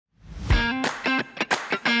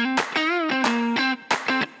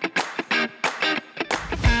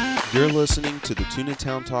You're listening to the Tuna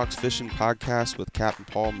Town Talks Fishing Podcast with Captain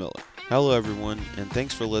Paul Miller. Hello everyone, and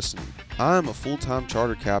thanks for listening. I am a full-time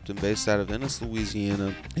charter captain based out of Ennis,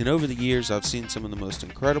 Louisiana, and over the years I've seen some of the most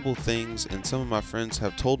incredible things, and some of my friends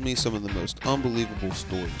have told me some of the most unbelievable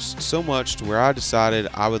stories. So much to where I decided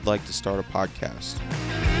I would like to start a podcast.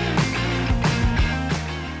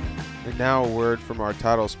 And now a word from our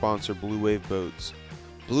title sponsor, Blue Wave Boats.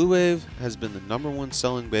 Blue Wave has been the #1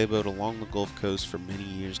 selling bay boat along the Gulf Coast for many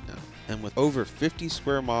years now. And with over 50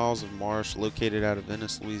 square miles of marsh located out of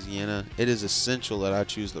Ennis, Louisiana, it is essential that I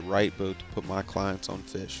choose the right boat to put my clients on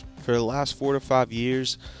fish. For the last 4 to 5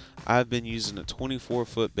 years, I've been using a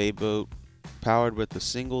 24-foot bay boat powered with a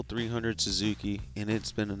single 300 Suzuki, and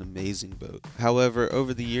it's been an amazing boat. However,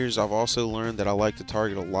 over the years I've also learned that I like to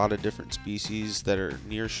target a lot of different species that are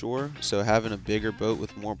near shore, so having a bigger boat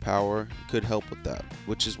with more power could help with that,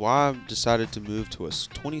 which is why I've decided to move to a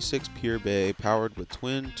 26 pure bay powered with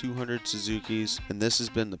twin 200 Suzukis, and this has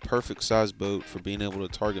been the perfect size boat for being able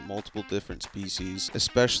to target multiple different species,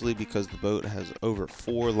 especially because the boat has over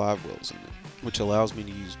 4 live wells in it, which allows me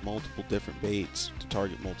to use multiple different baits to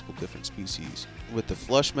target multiple different species. With the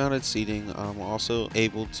flush mounted seating, I'm also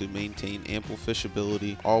able to maintain ample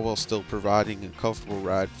fishability, all while still providing a comfortable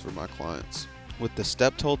ride for my clients. With the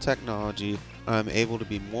step tow technology, I'm able to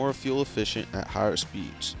be more fuel efficient at higher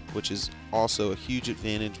speeds, which is also a huge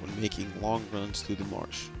advantage when making long runs through the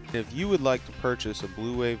marsh. If you would like to purchase a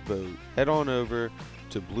Blue Wave boat, head on over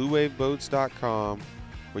to bluewaveboats.com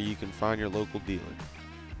where you can find your local dealer.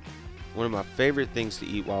 One of my favorite things to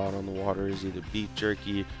eat while out on the water is either beef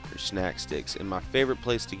jerky or snack sticks, and my favorite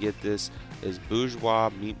place to get this is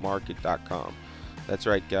bourgeoismeatmarket.com. That's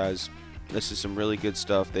right, guys. This is some really good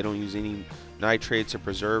stuff. They don't use any nitrates or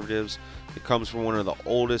preservatives. It comes from one of the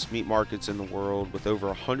oldest meat markets in the world with over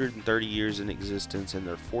 130 years in existence, and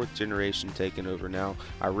their 4th generation taking over now.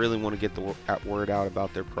 I really want to get the word out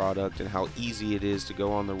about their product and how easy it is to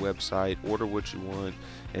go on their website, order what you want,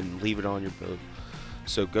 and leave it on your boat.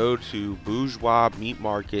 So go to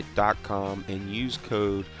bourgeoismeatmarket.com and use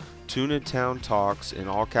code TunaTownTalks in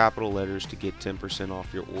all capital letters to get 10%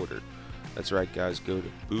 off your order. That's right, guys. Go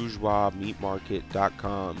to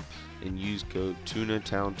bourgeoismeatmarket.com and use code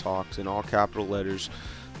TunaTownTalks in all capital letters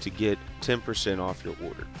to get 10% off your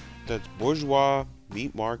order. That's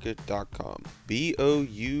bourgeoismeatmarket.com.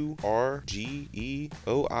 BOURGEOIS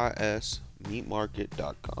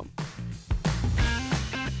meatmarket.com.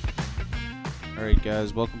 Alright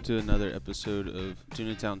guys, welcome to another episode of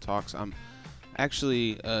Tuna Town Talks. I'm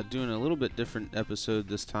actually doing a little bit different episode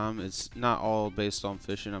this time. It's not all based on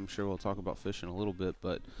fishing. I'm sure we'll talk about fishing a little bit,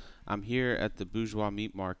 but I'm here at the Bourgeois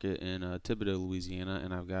Meat Market in Thibodaux, Louisiana,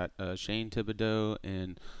 and I've got Shane Thibodaux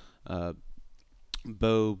and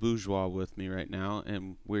Beau Bourgeois with me right now,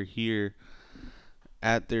 and we're here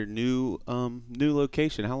at their new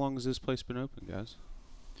location. How long has this place been open, guys?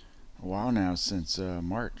 A while now, since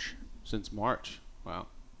March. Since March. Wow.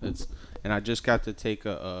 And I just got to take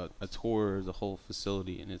a tour of the whole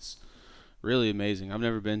facility, and it's really amazing. I've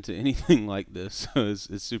never been to anything like this, so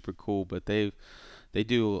it's super cool. But they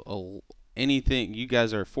do anything. You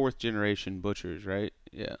guys are 4th generation butchers, right?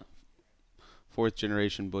 Yeah, 4th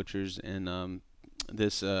generation butchers. And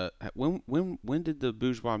this when did the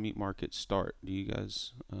Bourgeois Meat Market start? Do you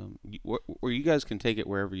guys or you guys can take it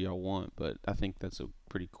wherever y'all want, but I think that's a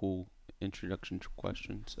pretty cool introduction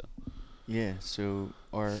question. So yeah, so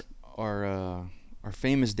our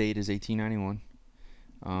famous date is 1891.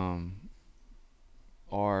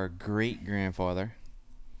 Our great grandfather,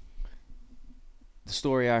 the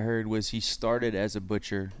story I heard was he started as a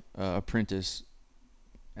butcher apprentice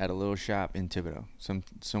at a little shop in Thibodaux,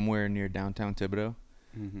 somewhere near downtown Thibodaux.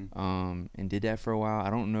 Mm-hmm. And did that for a while.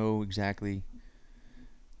 I don't know exactly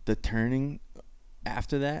the turning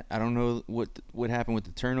after that. I don't know what happened with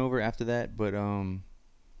the turnover after that, but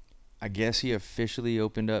I guess he officially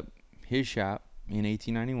opened up his shop in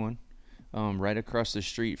 1891, right across the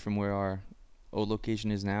street from where our old location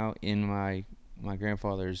is now, in my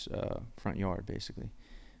grandfather's front yard, basically.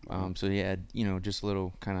 So he had, just a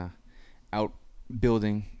little kind of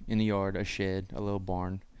outbuilding in the yard, a shed, a little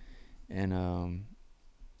barn, and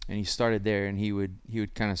he started there, and he would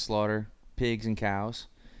kind of slaughter pigs and cows.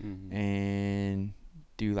 Mm-hmm. And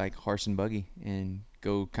do like horse and buggy and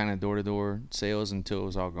go kind of door to door sales until it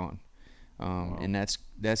was all gone. Wow. And that's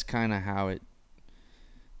kind of how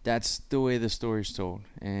that's the way the story's told.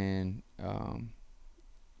 And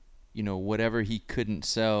whatever he couldn't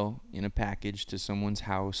sell in a package to someone's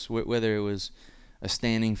house, whether it was a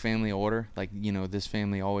standing family order, like this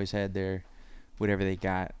family always had their whatever they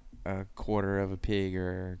got, a quarter of a pig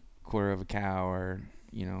or a quarter of a cow, or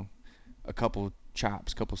a couple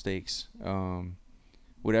chops, couple steaks,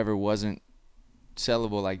 whatever wasn't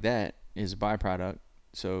sellable like that is a byproduct.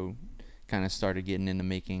 So kind of started getting into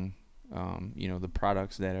making, the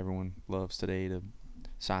products that everyone loves today, the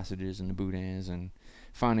sausages and the boudins, and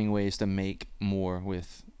finding ways to make more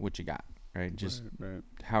with what you got, right? Just right.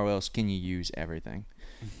 how else can you use everything?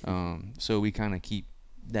 So we kind of keep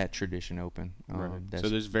that tradition open. Right. So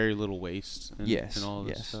there's very little waste in all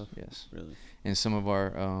this stuff? Yes. Really? And some of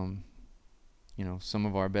our, some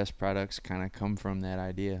of our best products kind of come from that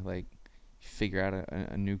idea. Like, figure out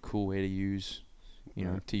a new cool way to use,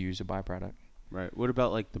 to use a byproduct. Right. What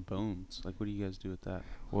about, like, the bones? Like, what do you guys do with that?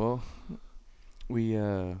 Well, we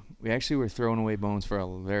actually were throwing away bones for a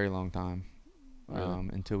very long time. Really?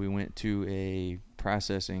 Until we went to a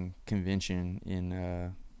processing convention in,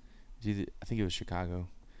 I think it was Chicago.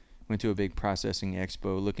 Went to a big processing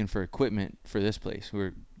expo looking for equipment for this place. We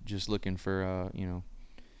were just looking for,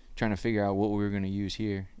 trying to figure out what we were going to use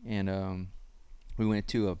here. And we went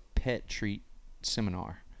to a pet treat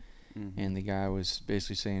seminar. Mm-hmm. And the guy was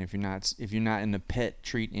basically saying, if you're not in the pet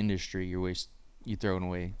treat industry, you're throwing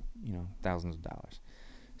away, thousands of dollars.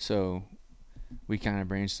 So we kind of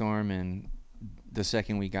brainstormed, and the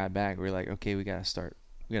second we got back, we were like, okay, we gotta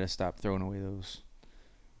stop throwing away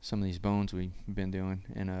some of these bones we've been doing,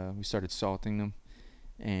 and we started salting them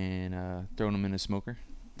and throwing them in a smoker,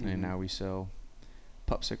 and now we sell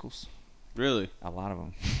popsicles. Really? A lot of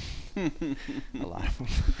them. A lot of them.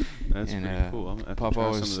 That's pretty cool. I'm gonna try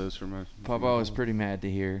some of those for my. Papa was pretty mad to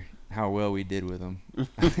hear how well we did with them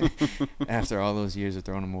after all those years of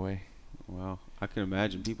throwing them away. Wow, I can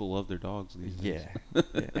imagine people love their dogs these days.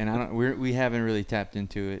 Yeah. And we haven't really tapped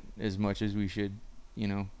into it as much as we should,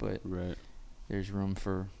 but right. There's room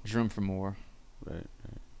for more. Right.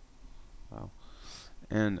 Wow.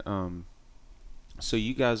 And so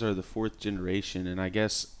you guys are the fourth generation, and I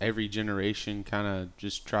guess every generation kind of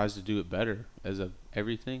just tries to do it better as of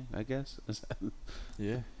everything, I guess.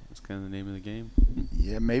 Yeah. That's kind of the name of the game.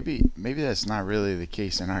 Yeah, maybe that's not really the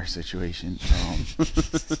case in our situation.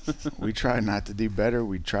 We try not to do better.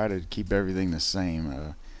 We try to keep everything the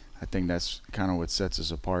same. I think that's kind of what sets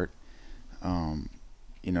us apart.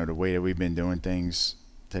 The way that we've been doing things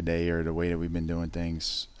today, or the way that we've been doing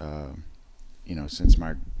things, since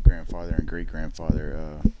my grandfather and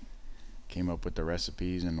great-grandfather came up with the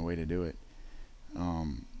recipes and the way to do it.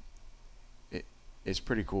 It's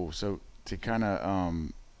pretty cool. So to kind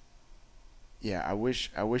of, I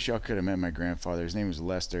wish y'all could have met my grandfather. His name was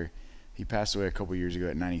Lester. He passed away a couple years ago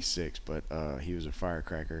at 96, but he was a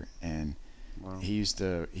firecracker, and wow. he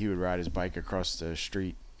would ride his bike across the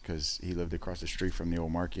street, because he lived across the street from the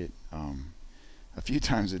old market, a few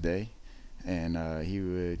times a day. And he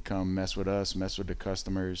would come mess with us, mess with the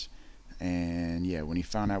customers. And yeah, when he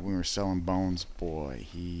found out we were selling bones, boy,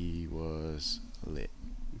 he was lit.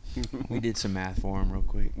 We did some math for him real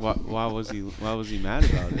quick. Why was he mad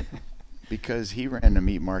about it? Because he ran the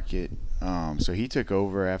meat market. So he took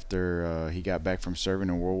over after he got back from serving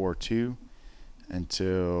in World War II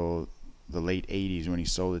until the late 80s, when he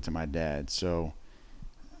sold it to my dad. So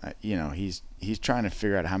he's trying to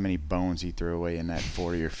figure out how many bones he threw away in that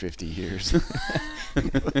 40 or 50 years.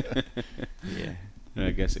 Yeah. And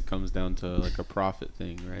I guess it comes down to like a profit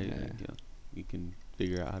thing, right? Yeah. Like, you can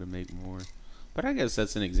figure out how to make more. But I guess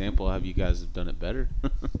that's an example of how you guys have done it better.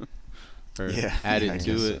 Or added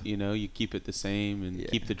to it, so. You keep it the same and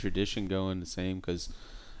keep the tradition going the same, because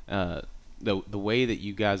the way that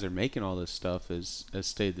you guys are making all this stuff has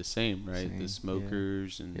stayed the same, right? Same, the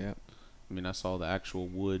smokers and yep. I mean, I saw the actual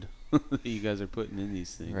wood that you guys are putting in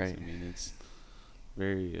these things. Right. I mean, it's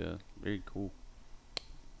very, very cool.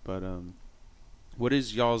 But what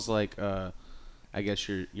is y'all's like? I guess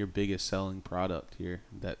your biggest selling product here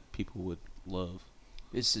that people would love?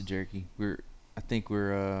 It's the jerky. I think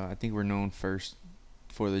we're known first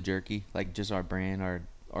for the jerky, like just our brand,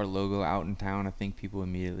 our logo out in town. I think people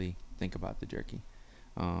immediately think about the jerky.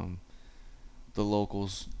 The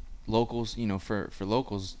locals, for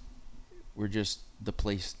locals, we're just the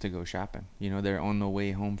place to go shopping. They're on the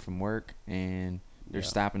way home from work and they're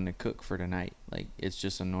stopping to cook for the night. Like, it's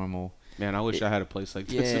just a normal. Man, I wish I had a place like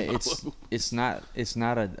this. Yeah, it's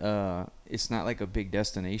not like a big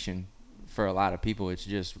destination for a lot of people. It's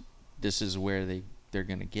just, this is where they're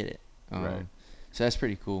gonna get it. Right. So that's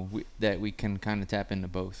pretty cool that we can kind of tap into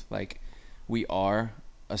both. Like, we are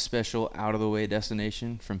a special out of the way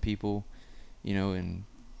destination from people, in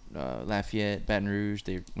Lafayette, Baton Rouge.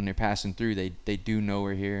 When they're passing through, they do know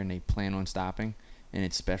we're here and they plan on stopping, and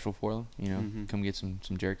it's special for them. Mm-hmm. Come get some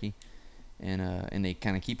jerky, and they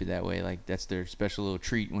kind of keep it that way. Like, that's their special little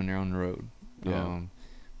treat when they're on the road. Yeah.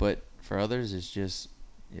 But for others, it's just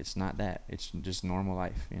it's not that. It's just normal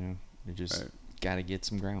life, you know. You just Right. got to get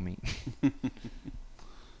some ground meat.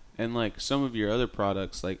 And like some of your other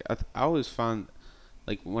products, like I always find,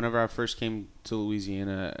 like whenever I first came to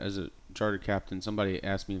Louisiana as a charter captain, somebody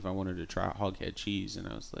asked me if I wanted to try hoghead cheese, and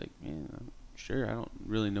I was like, man, I'm sure. I don't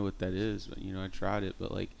really know what that is, but I tried it.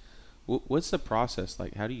 But like, what's the process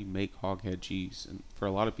like? How do you make hoghead cheese? And for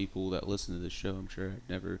a lot of people that listen to this show, I'm sure I've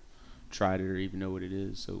never tried it or even know what it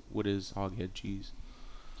is. So what is hoghead cheese?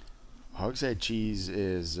 Hogshead cheese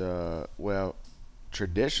is well,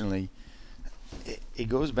 traditionally, it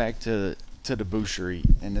goes back to the boucherie,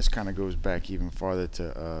 and this kind of goes back even farther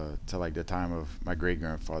to like the time of my great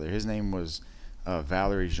grandfather. His name was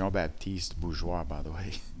Valerie Jean Baptiste Bourgeois, by the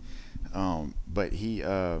way. But he,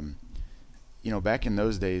 back in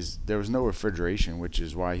those days, there was no refrigeration, which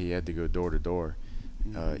is why he had to go door to door.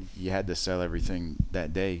 You had to sell everything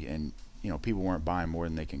that day, and people weren't buying more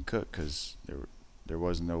than they can cook because there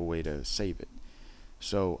was no way to save it.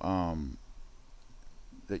 So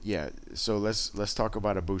so let's talk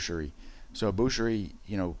about a boucherie. So a boucherie,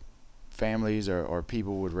 families or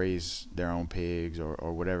people would raise their own pigs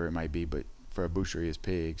or whatever it might be, but for a boucherie it's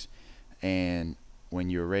pigs. And when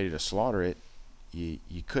you were ready to slaughter it, you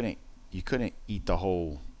couldn't eat the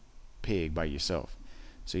whole pig by yourself.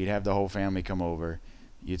 So you'd have the whole family come over,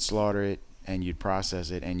 you'd slaughter it, and you'd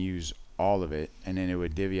process it and use all of it, and then it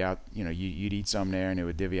would divvy out. You'd eat some there, and it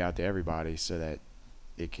would divvy out to everybody so that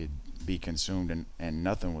it could be consumed, and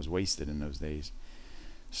nothing was wasted in those days.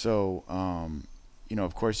 So,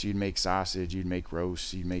 of course, you'd make sausage, you'd make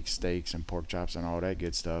roasts, you'd make steaks and pork chops and all that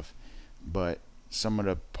good stuff. But some of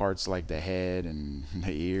the parts like the head and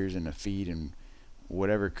the ears and the feet and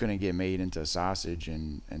whatever couldn't get made into sausage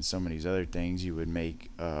and some of these other things, you would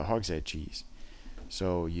make hogshead cheese.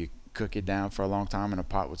 So you cook it down for a long time in a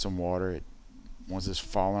pot with some water. Once it's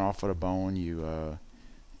falling off of the bone, you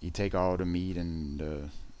take all the meat and the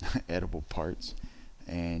edible parts,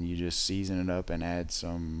 and you just season it up and add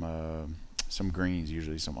some greens,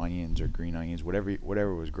 usually some onions or green onions,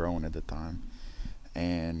 whatever was growing at the time,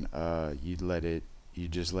 and you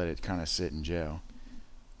just let it kind of sit and gel.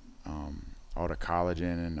 All the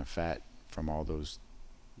collagen and the fat from all those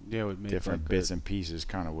would make different bits and pieces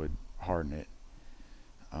kind of would harden it.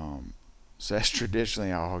 So that's traditionally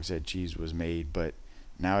how hogshead cheese was made, but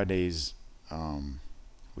nowadays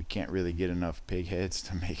we can't really get enough pig heads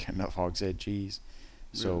to make enough hogshead cheese,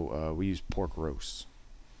 so we use pork roasts.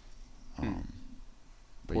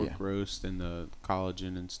 Pork roast, and the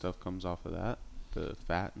collagen and stuff comes off of that. The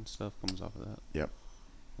fat and stuff comes off of that. Yep.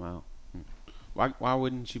 Wow. Why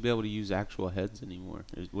wouldn't you be able to use actual heads anymore?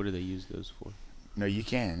 What do they use those for? No, you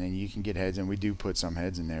can, and you can get heads, and we do put some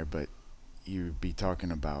heads in there, but you'd be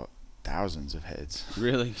talking about thousands of heads.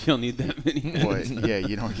 Really? You don't need that many heads? Well, yeah,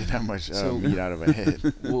 you don't get that much meat out of a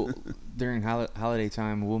head. Well, during holiday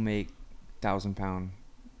time, we'll make 1,000-pound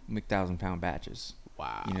batches.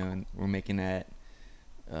 Wow. And we're making that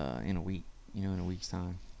in a week. In a week's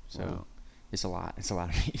time. So wow. It's a lot. It's a lot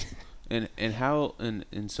of meat. And how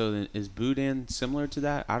and so then is boudin similar to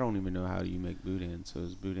that? I don't even know how you make boudin. So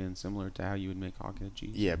is boudin similar to how you would make hoghead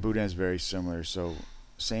cheese? Yeah, boudin is very similar. So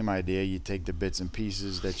same idea. You take the bits and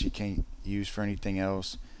pieces that you can't use for anything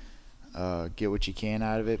else, get what you can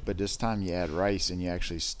out of it, but this time you add rice and you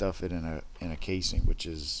actually stuff it in a casing, which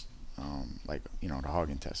is like the hog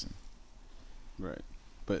intestine. Right,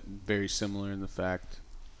 but very similar in the fact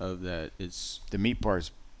of that it's the meat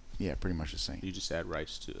part's pretty much the same. You just add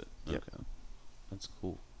rice to it. Yep. Okay, that's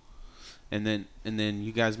cool. And then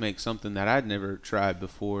you guys make something that I'd never tried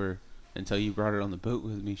before until you brought it on the boat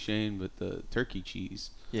with me, Shane, with the turkey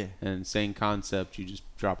cheese. Yeah. And same concept, you just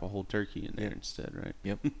drop a whole turkey in there instead, right?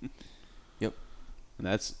 Yep. Yep. And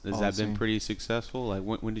has that been pretty successful? Like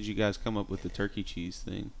when did you guys come up with the turkey cheese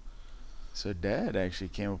thing? So Dad actually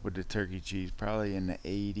came up with the turkey cheese probably in the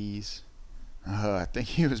 80s. I think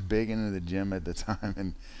he was big into the gym at the time,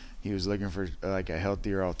 and he was looking for like a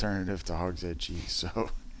healthier alternative to hogshead cheese.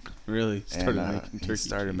 So really started making turkey he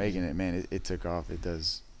started cheese. making it. Man, it took off. It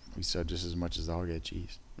does. We sell just as much as the hogshead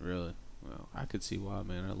cheese. Really? Well, I could see why,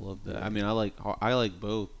 man. I love that. Yeah. I mean, I like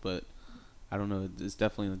both, but I don't know. It's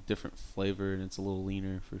definitely a different flavor, and it's a little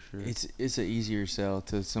leaner for sure. It's an easier sell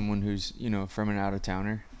to someone who's from an out of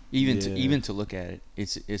towner. Even to look at it,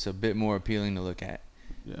 it's a bit more appealing to look at.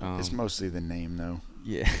 Yeah. It's mostly the name, though.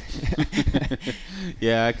 Yeah.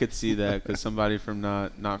 Yeah, I could see that because somebody from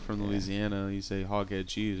not from Louisiana, you say hoghead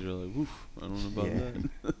cheese, they're like, "Woof, I don't know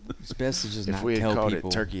about that." It's best to just if not we had tell called people.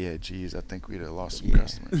 it turkey head cheese, I think we'd have lost some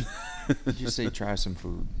customers. Just say try some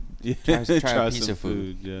food. Yeah, Try a piece some of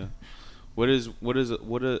food. Yeah. What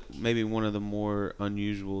are maybe one of the more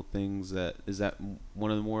unusual things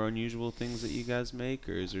one of the more unusual things that you guys make,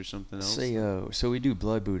 or is there something else? So we do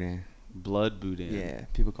blood boudin. Blood boudin. Yeah,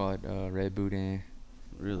 people call it red boudin.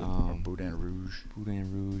 Really? Or boudin rouge.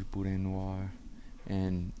 Boudin noir,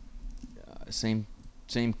 and same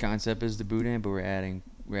concept as the boudin, but we're adding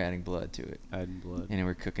blood to it. Adding blood. And then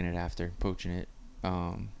we're cooking it after, poaching it.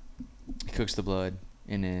 It cooks the blood,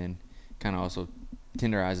 and then kind of also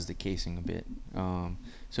tenderizes the casing a bit.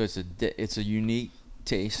 So it's a unique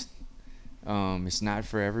taste. It's not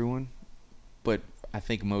for everyone, but I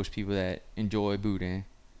think most people that enjoy boudin,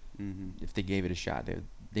 if they gave it a shot,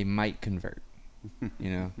 they might convert.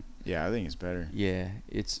 You know. Yeah, I think it's better. Yeah,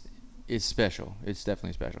 it's special. It's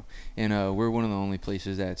definitely special. And we're one of the only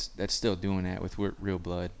places that's still doing that with real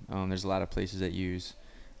blood. There's a lot of places that use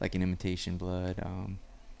like an imitation blood,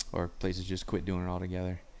 or places just quit doing it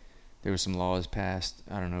altogether. There were some laws passed.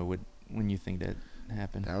 I don't know when you think that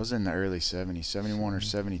happened. That was in the early 70s, 71 or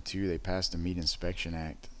 72. They passed the Meat Inspection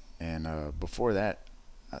Act, and before that,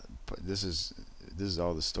 this is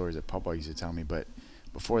all the stories that Papa used to tell me. But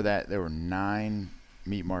before that, there were 9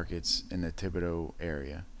 meat markets in the Thibodaux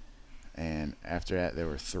area, and after that, there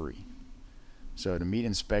were 3. So the Meat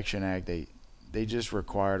Inspection Act, they just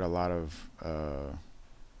required a lot of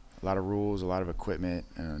rules, a lot of equipment,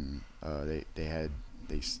 and they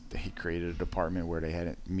created a department where they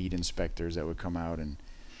had meat inspectors that would come out and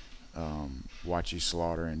watch you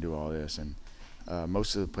slaughter and do all this. And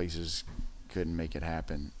most of the places couldn't make it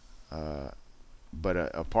happen. But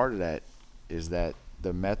a part of that is that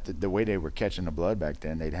the way they were catching the blood back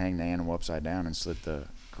then, they'd hang the animal upside down and slit the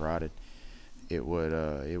carotid. It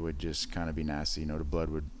would just kind of be nasty. You know, the blood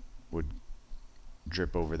would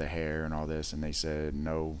drip over the hair and all this. And they said,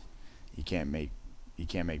 no, you can't make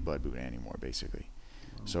blood boudin anymore, basically.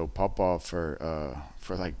 So Papa, for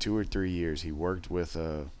like 2 or 3 years, he worked with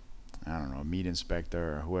a meat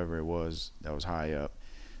inspector or whoever it was that was high up,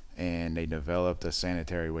 and they developed a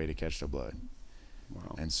sanitary way to catch the blood.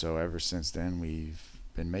 Wow. And so ever since then, we've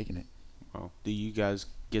been making it. Wow. Do you guys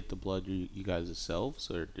get the blood you guys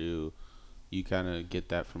yourselves, or do you kind of get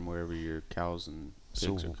that from wherever your cows and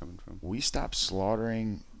pigs are coming from? We stopped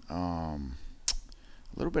slaughtering a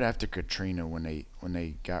little bit after Katrina when they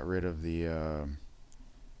got rid of the.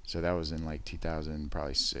 So that was in like 2000,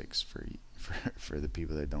 probably 6 for the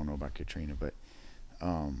people that don't know about Katrina. But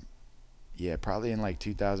yeah, probably in like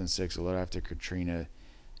 2006, a little after Katrina,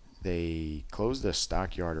 they closed the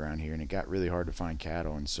stockyard around here, and it got really hard to find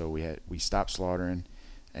cattle. And so we stopped slaughtering,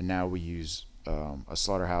 and now we use a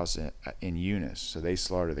slaughterhouse in Eunice. So they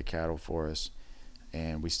slaughter the cattle for us,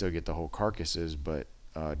 and we still get the whole carcasses. But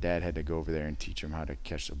Dad had to go over there and teach them how to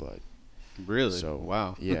catch the blood. Really? So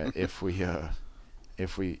wow. Yeah, if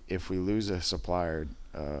we lose a supplier,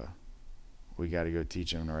 we got to go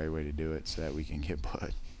teach them the right way to do it so that we can get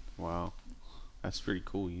blood. Wow, that's pretty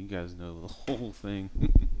cool. You guys know the whole thing.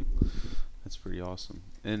 That's pretty awesome.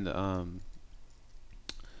 And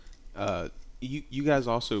you guys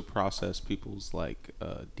also process people's like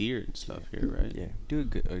deer and stuff here, right? Yeah, do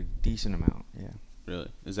a decent amount. Yeah. Really?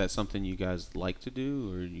 Is that something you guys like to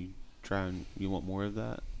do, or you want more of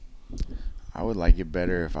that? I would like it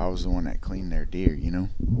better if I was the one that cleaned their deer, you know?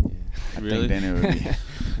 Yeah. I Really? think then it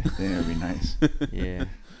would be nice. Yeah.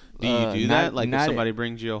 Do you do that? Like if somebody it,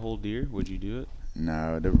 brings you a whole deer, would you do it?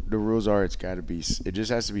 No, the rules are it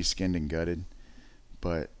just has to be skinned and gutted.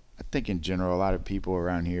 But I think in general, a lot of people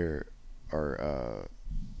around here are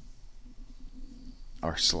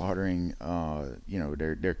slaughtering.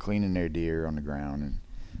 They're cleaning their deer on the ground, and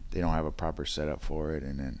they don't have a proper setup for it.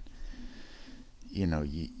 And then,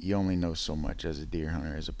 you only know so much as a deer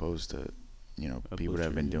hunter as opposed to, people that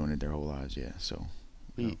have been doing it their whole lives. Yeah. So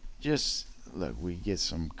we we get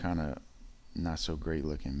some kind of not so great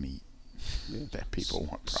looking meat that people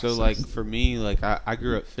want processed. So like for me, like I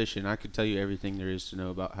grew up fishing. I could tell you everything there is to know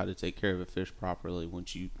about how to take care of a fish properly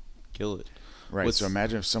once you kill it. Right. So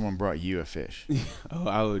imagine if someone brought you a fish. Oh,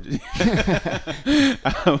 I would.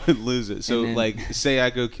 I would lose it. So like, say I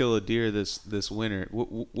go kill a deer this winter.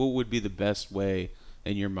 What would be the best way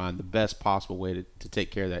in your mind, the best possible way to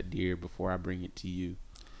take care of that deer before I bring it to you?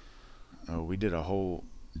 Oh,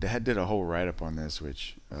 Dad did a whole write-up on this,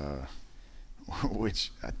 which I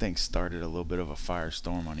think started a little bit of a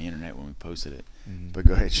firestorm on the internet when we posted it. Mm-hmm. But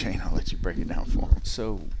go ahead, Shane. I'll let you break it down for him.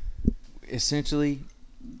 So, essentially,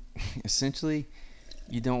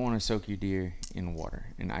 you don't want to soak your deer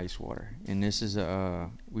in ice water. And this is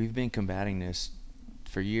we've been combating this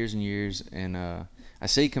for years and years. And I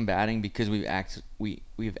say combating because we've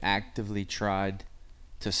actively tried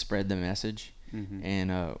to spread the message. Mm-hmm.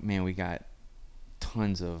 And we got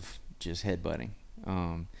tons of just headbutting.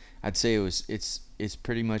 I'd say it's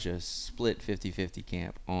pretty much a split 50-50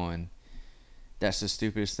 camp on that's the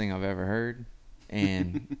stupidest thing I've ever heard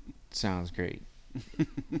and sounds great.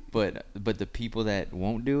 But the people that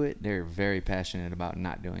won't do it, they're very passionate about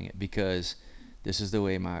not doing it because this is the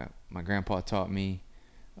way my grandpa taught me.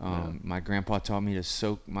 My grandpa taught me to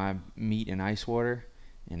soak my meat in ice water,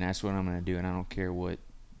 and that's what I'm going to do. And I don't care what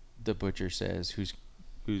the butcher says,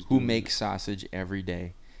 who makes sausage every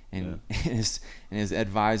day and is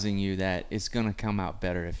advising you that it's going to come out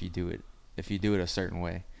better if you do it a certain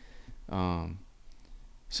way.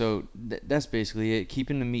 So that's basically it.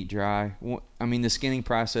 Keeping the meat dry. I mean, the skinning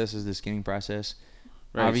process is the skinning process.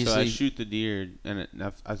 Right. Obviously, so I shoot the deer, and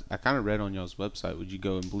I kind of read on y'all's website. Would you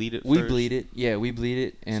go and bleed it? We first? bleed it. Yeah, we bleed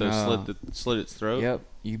it. And so slit its throat. Yep.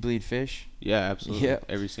 You bleed fish. Yeah, absolutely. Yep.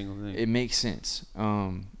 Every single thing. It makes sense.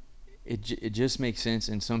 It just makes sense,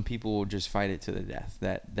 and some people will just fight it to the death.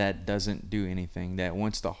 That doesn't do anything. That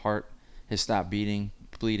once the heart has stopped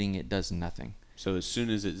bleeding, it does nothing. So as soon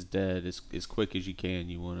as it's dead, as quick as you can,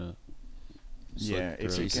 you want to. Yeah,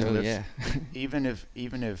 if you So, can lift, yeah. even if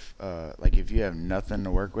like if you have nothing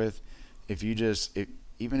to work with,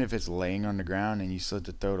 even if it's laying on the ground and you slit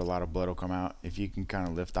the throat, a lot of blood will come out. If you can kind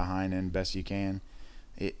of lift the hind end best you can,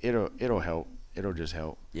 it'll help. It'll just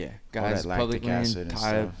help. Yeah, All guys, that public lactic acid land, and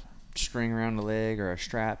tie a stuff. string around the leg or a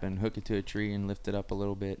strap and hook it to a tree and lift it up a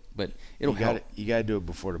little bit. But it'll help. You gotta do it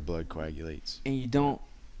before the blood coagulates. And you don't.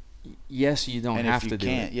 Yes, you don't And have if to you do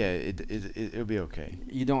can't, it. yeah, it'll be okay.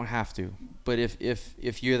 You don't have to. But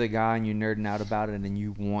if you're the guy and you're nerding out about it and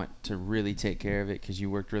you want to really take care of it because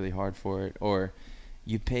you worked really hard for it, or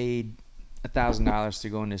you paid $1,000 to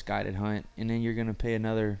go on this guided hunt and then you're gonna pay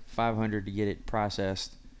another $500 to get it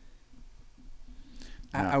processed,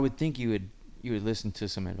 I would think you would listen to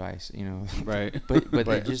some advice, you know. Right. But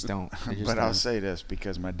they just don't. I'll say this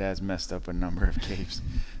because my dad's messed up a number of capes.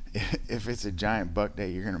 If it's a giant buck that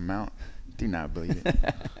you're gonna mount, do not bleed it.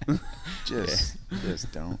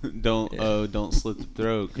 just don't. Don't slit the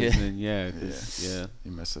throat, because then you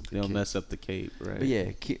mess up. They'll mess up the cape, right? But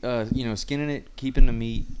yeah, skinning it, keeping the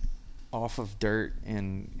meat off of dirt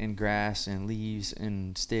and grass and leaves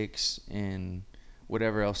and sticks and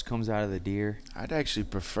whatever else comes out of the deer. I'd actually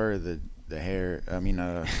prefer the hair. I mean,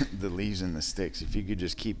 the leaves and the sticks. If you could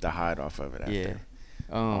just keep the hide off of it after. Yeah.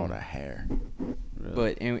 All the hair. Really?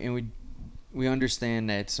 But and we understand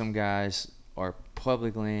that some guys are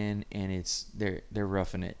public land and they're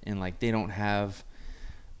roughing it and like they don't have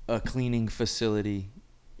a cleaning facility,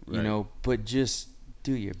 you know. But just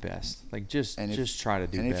do your best. Like just try to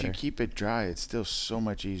do better. And if you keep it dry, it's still so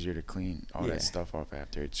much easier to clean all that stuff off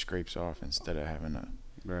after it scrapes off instead of having a.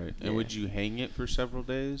 Right. And would you hang it for several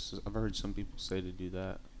days? I've heard some people say to do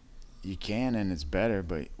that. You can, and it's better,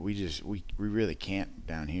 but we really can't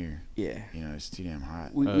down here. Yeah. You know, it's too damn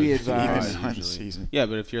hot. We advise even in hunting season. Yeah,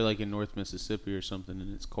 but if you're like in North Mississippi or something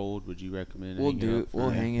and it's cold, would you recommend? We'll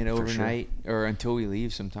hang it overnight or until we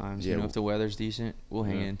leave. Sometimes, yeah, you know, if the weather's decent, we'll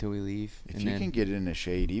hang it until we leave. If you can get it in the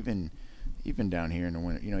shade, even down here in the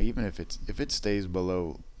winter, you know, even if it stays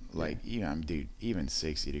below, like even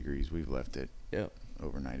 60 degrees, we've left it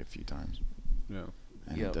overnight a few times. Yeah.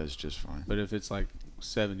 And it does just fine. But if it's like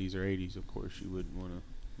 70s or 80s, of course, you wouldn't want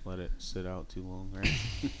to let it sit out too long, right?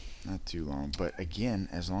 Not too long, but again,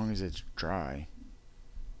 as long as it's dry,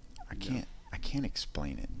 I can't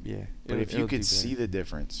explain it. Yeah. But if you could see the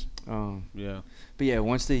difference. Yeah. But yeah,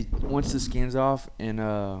 once the skin's off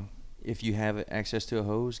and if you have access to a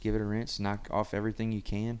hose, give it a rinse, knock off everything you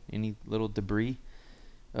can, any little debris,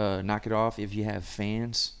 knock it off. If you have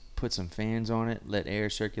fans, put some fans on it, let air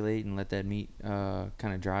circulate and let that meat kind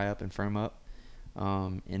of dry up and firm up.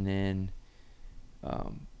 And then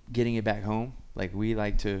getting it back home, like we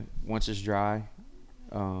like to, once it's dry,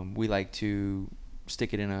 we like to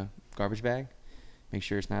stick it in a garbage bag, make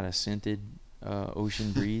sure it's not a scented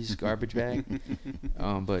ocean breeze garbage bag,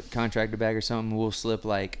 but contractor bag or something. We'll slip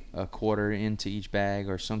like a quarter into each bag,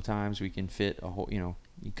 or sometimes we can fit a whole, you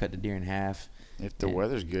cut the deer in half. If the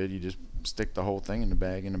weather's good, you just stick the whole thing in the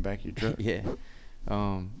bag in the back of your truck. Yeah.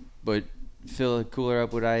 But fill a cooler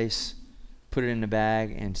up with ice, put it in the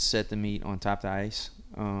bag, and set the meat on top of the ice.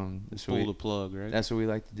 Pull the plug, right? That's what we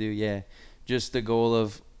like to do. Yeah, just the goal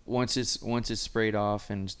of once it's sprayed off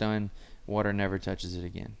and it's done, water never touches it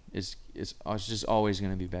again. It's just always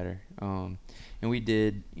going to be better. And we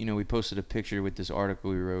did, we posted a picture with this article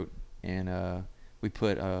we wrote, and we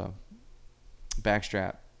put a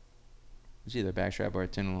backstrap. It's either a backstrap or a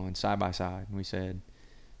tenderloin side by side, and we said,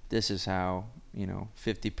 "This is how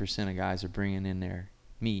 50% of guys are bringing in their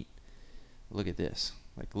meat. Look at this.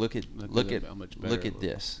 Like look at how much better look at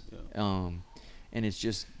this." Yeah. and it's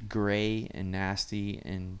just gray and nasty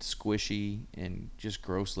and squishy and just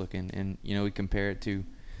gross looking. And we compare it to,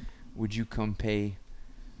 would you come pay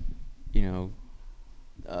 $20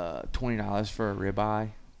 for a ribeye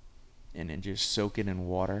and then just soak it in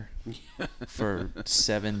water for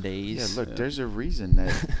 7 days? Yeah, look, there's a reason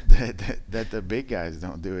that the big guys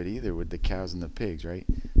don't do it either with the cows and the pigs, right?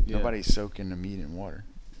 Yeah. Nobody's soaking the meat in water.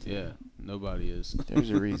 Yeah, nobody is. There's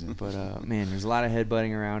a reason. But man, there's a lot of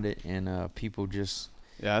headbutting around it, and people just.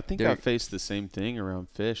 Yeah, I think I faced the same thing around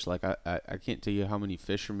fish. Like I can't tell you how many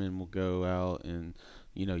fishermen will go out and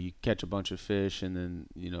you catch a bunch of fish, and then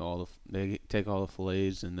they take all the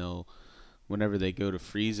fillets, and they'll, whenever they go to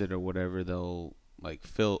freeze it or whatever, they'll like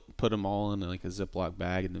put them all in like a Ziploc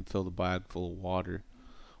bag and then fill the bag full of water.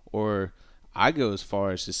 Or I go as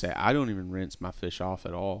far as to say I don't even rinse my fish off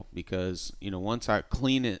at all, because once I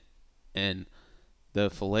clean it and the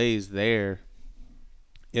fillet's there,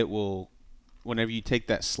 it will, whenever you take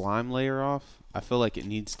that slime layer off, I feel like it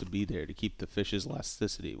needs to be there to keep the fish's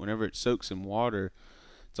elasticity. Whenever it soaks in water,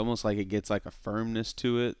 it's almost like it gets like a firmness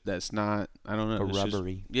to it that's not, I don't know,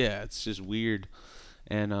 rubbery. It's just weird.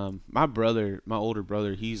 And my older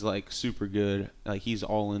brother, he's like super good. Like he's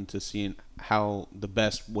all into seeing how the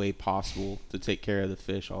best way possible to take care of the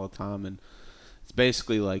fish all the time. And it's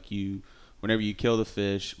basically like whenever you kill the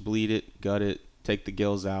fish, bleed it, gut it, take the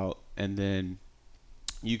gills out, and then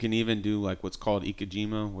you can even do like what's called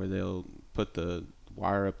ikejima, where they'll put the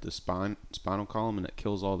wire up the spinal column, and it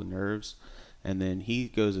kills all the nerves. And then he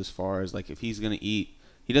goes as far as like, if he's gonna eat,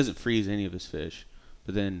 he doesn't freeze any of his fish,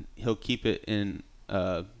 but then he'll keep it in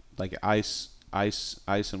like ice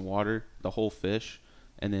and water, the whole fish,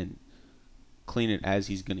 and then clean it as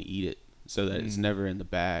he's gonna eat it, so that it's never in the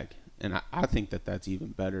bag. And I think that's even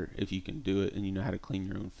better if you can do it and you know how to clean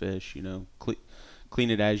your own fish.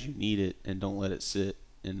 Clean it as you need it, and don't let it sit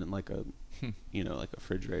in like a like a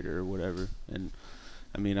refrigerator or whatever. And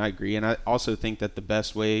I mean, I agree. And I also think that the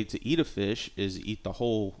best way to eat a fish is eat the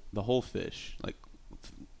whole fish. Like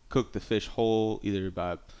cook the fish whole, either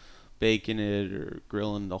by baking it or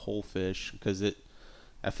grilling the whole fish, because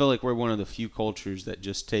I feel like we're one of the few cultures that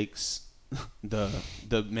just takes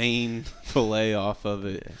the main fillet off of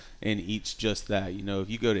it and eats just that. If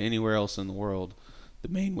you go to anywhere else in the world, the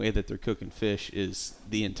main way that they're cooking fish is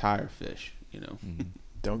the entire fish.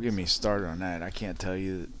 Don't get me started on that. I can't tell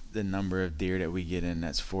you the number of deer that we get in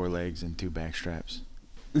that's 4 legs and 2 back straps.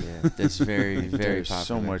 Yeah, that's very, very There's popular.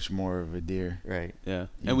 so much more of a deer. Right. Yeah.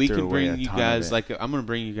 You And we threw can away bring a you ton guys, of it. like, I'm going to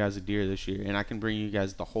bring you guys a deer this year, and I can bring you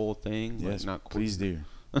guys the whole thing. Yes, like, not please do.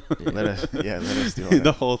 Yeah. Let us do all that.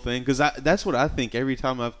 the whole thing, because that's what I think every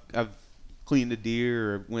time I've cleaned a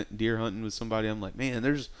deer or went deer hunting with somebody. I'm like, man,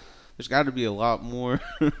 there's got to be a lot more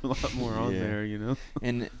on there,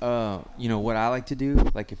 And what I like to do,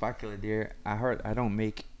 like if I kill a deer, I don't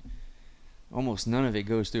make, almost none of it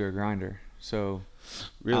goes through a grinder. So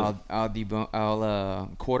really, I'll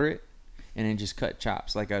quarter it and then just cut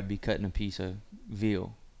chops, like I'd be cutting a piece of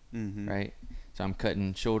veal, right? So I'm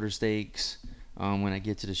cutting shoulder steaks. When I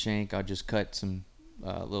get to the shank, I'll just cut some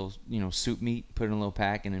little soup meat, put it in a little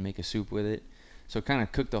pack, and then make a soup with it. So kind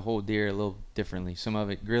of cook the whole deer a little differently. Some of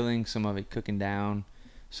it grilling, some of it cooking down,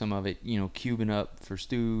 some of it cubing up for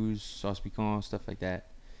stews, sauce piquant, stuff like that.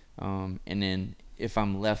 And then if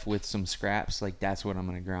I'm left with some scraps, like that's what I'm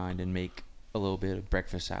gonna grind and make a little bit of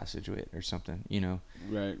breakfast sausage with or something,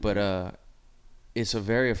 Right. But it's a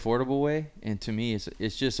very affordable way, and to me, it's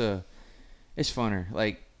funner.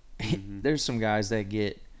 Like there's some guys that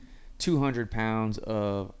get 200 pounds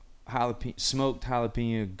of smoked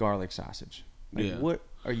jalapeno garlic sausage. Like, what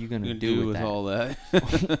are you gonna do with that? all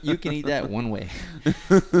that? You can eat that one way.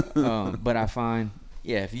 But I find,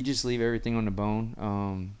 if you just leave everything on the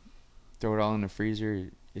bone, throw it all in the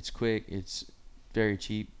freezer, it's quick, it's very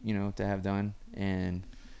cheap, to have done. And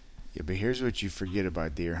yeah, but here's what you forget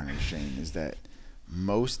about deer hunters, Shane, is that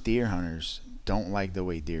most deer hunters don't like the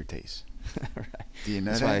way deer taste. right. Do you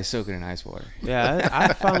know That's that? why they soak it in ice water. Yeah,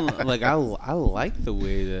 I found like I like the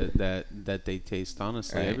way that they taste.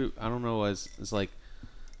 Honestly, Right. I don't know. It's like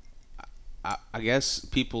I guess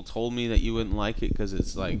people told me that you wouldn't like it because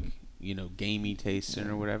it's like gamey tasting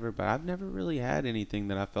or whatever. But I've never really had anything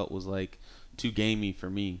that I felt was like too gamey for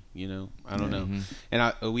me. I don't know.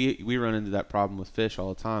 And we run into that problem with fish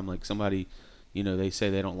all the time. Like somebody, they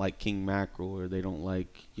say they don't like king mackerel or they don't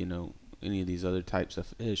like any of these other types of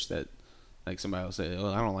fish that. Like somebody will say,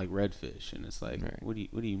 "Oh, I don't like redfish," and it's like, right. What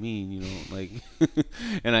do you mean? Like,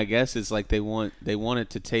 and I guess it's like they want it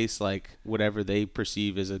to taste like whatever they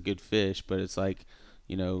perceive as a good fish, but it's like,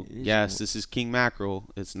 yes, this is king mackerel.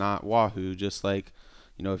 It's not wahoo. Just like,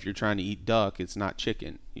 if you're trying to eat duck, it's not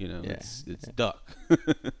chicken. Yeah, it's duck,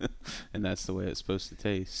 and that's the way it's supposed to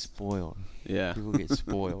taste. Spoiled. Yeah, People get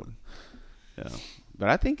spoiled. yeah. But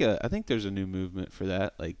I think there's a new movement for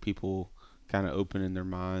that, like people kind of opening their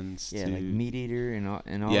minds Yeah, to like meat eater and all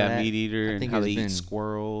yeah, that. meat eater I and think how it's they been eat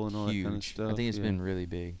squirrel and all that kind of huge. stuff. I think it's yeah. been really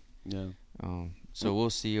big. Yeah. So we'll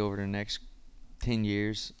see over the next 10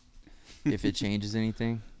 years if it changes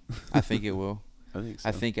anything. I think it will. I think so.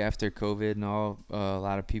 I think after COVID and all, a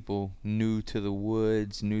lot of people new to the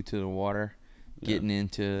woods, new to the water, getting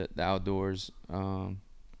into the outdoors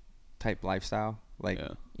type lifestyle, like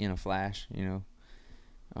in a flash,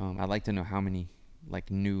 I'd like to know how many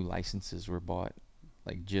like new licenses were bought,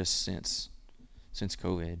 like just since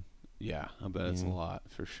COVID. Yeah, I bet it's a lot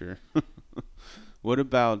for sure. What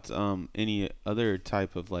about any other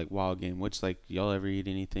type of like wild game? Which like y'all ever eat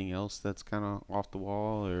anything else that's kind of off the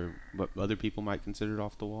wall, or what other people might consider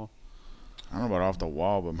off the wall? I don't know about off the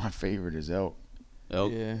wall, but my favorite is elk.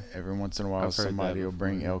 Elk. Yeah. Every once in a while, I've heard somebody that will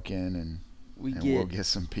bring before. elk in, and we'll we'll get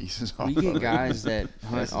some pieces off. We get of it. guys that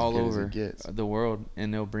hunt That's as all good as it over gets. the world,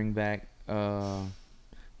 and they'll bring back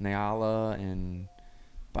Nyala and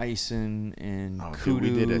bison and Oh, kudu.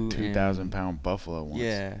 dude, we did a and- 2,000-pound buffalo once.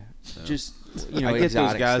 Yeah, So. just I get those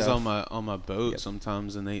exotic guys stuff. on my boat Yep.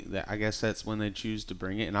 sometimes, and I guess that's when they choose to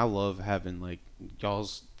bring it. And I love having like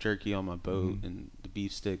y'all's jerky on my boat and the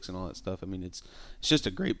beef sticks and all that stuff. I mean, it's just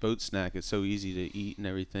a great boat snack. It's so easy to eat and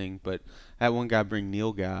everything. But I had one guy bring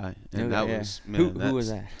Neil Guy, and that was man. Who was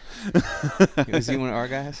that? Was he one of our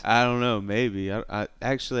guys? I don't know. Maybe I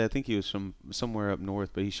actually I think he was from somewhere up north,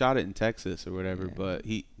 but he shot it in Texas or whatever. Yeah. But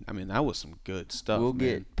that was some good stuff. We'll man.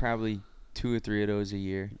 get probably 2 or 3 of those a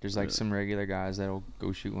year. There's like Really? some regular guys that'll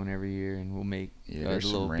go shoot one every year, and we'll make Yeah, the there's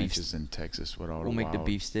little some beef. ranches in Texas with all We'll the make the wild.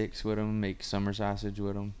 beef sticks with them, make summer sausage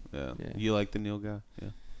with them. Yeah. Yeah. You like the Neil Guy?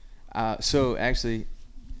 Yeah. So actually,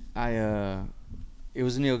 it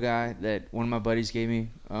was a Neil Guy that one of my buddies gave me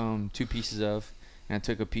 2 pieces of, and I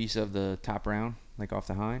took a piece of the top round, like off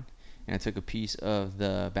the hind, and I took a piece of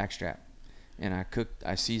the backstrap, and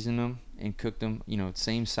I seasoned them and cooked them,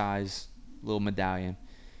 same size little medallion.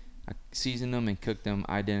 I seasoned them and cooked them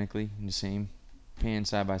identically in the same pan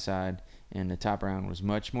side by side, and the top round was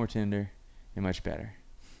much more tender and much better.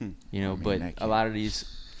 But a lot of these,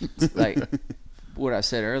 like what I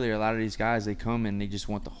said earlier, a lot of these guys, they come and they just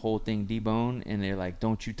want the whole thing deboned, and they're like,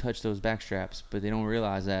 "Don't you touch those back straps," but they don't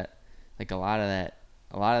realize that, like a lot of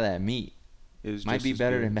that meat might be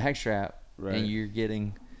better than backstrap, Right. and you're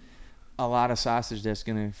getting a lot of sausage that's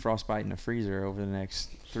gonna frostbite in the freezer over the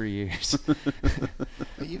next 3 years.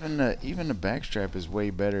 Even the backstrap is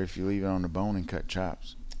way better if you leave it on the bone and cut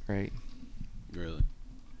chops. Right. Really.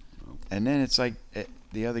 And then it's like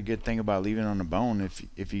the other good thing about leaving it on the bone,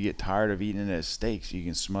 if you get tired of eating it as steaks, you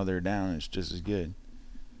can smother it down and it's just as good.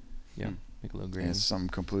 Yeah. Make a little And gravy. it's something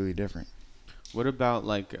completely different. What about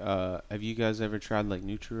like have you guys ever tried like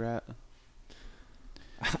Nutri-Rat?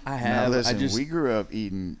 I have. Now listen, I just we grew up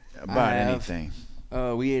eating about have. anything.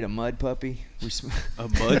 we ate a mud puppy. A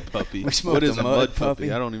mud puppy. We smoked What is a a mud mud puppy?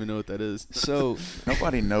 puppy. I don't even know what that is. So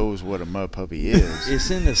Nobody knows what a mud puppy is.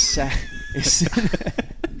 it's in the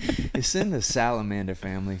it's in the salamander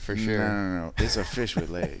family for sure. No. It's a fish with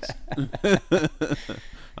legs.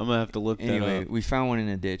 I'm gonna have to look Anyway, that up. we found one in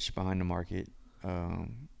a ditch behind the market.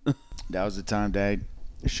 That was the time Dad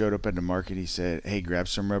showed up at the market. He said, "Hey, grab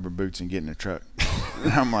some rubber boots and get in the truck."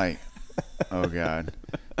 And I'm like, "Oh God!"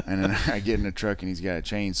 And then I get in the truck and he's got a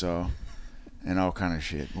chainsaw and all kind of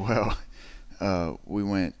shit. Well, we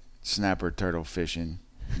went snapper turtle fishing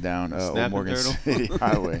down Old Snapper Morgan turtle? City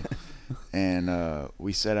Highway, and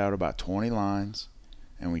we set out about 20 lines,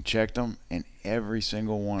 and we checked them, and every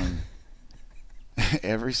single line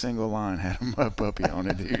had a mud puppy on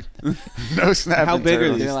it, dude. No snapping How big are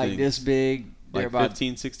turtles. these They're like things? this big. They're Like about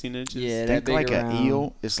 15, 16 inches? Yeah, that Think big like around. an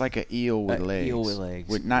eel. It's like an eel with A legs. eel with legs.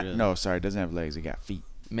 Really? No, sorry, it doesn't have legs. It got feet.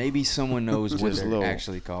 Maybe someone knows what Just they're little-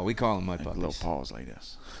 actually called. We call them mud Like puppies. little paws like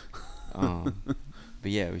this. But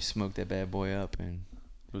yeah, we smoked that bad boy up and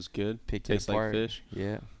It was good. picked Tastes it apart. like fish.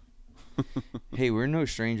 Yeah. Hey, we're no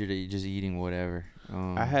stranger to just eating whatever.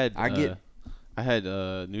 I had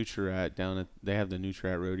Nutri-Rat down at. They have the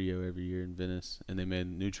Nutri-Rat rodeo every year in Venice, and they made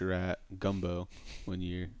Nutri-Rat gumbo one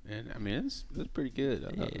year, and I mean it was pretty good.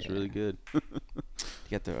 I thought it was really good. You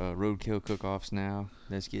got the roadkill cook-offs now.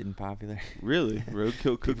 That's getting popular. Really,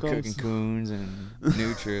 roadkill People cooking cook-offs. coons and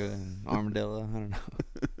Nutra and armadillo. I don't know.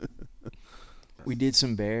 We did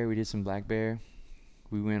some bear. We did some black bear.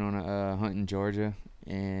 We went on a hunt in Georgia,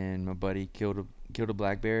 and my buddy killed a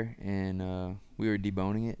black bear, and we were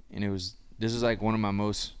deboning it, and this was like one of my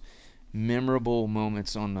most memorable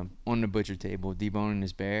moments on the butcher table deboning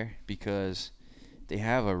his bear, because they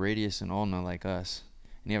have a radius and ulna like us,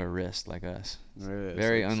 and they have a wrist like us. Yeah,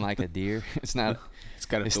 Very unlike a deer. It's not. It's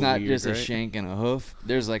gotta It's feel not weird, just a right? shank and a hoof.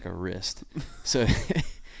 There's like a wrist. So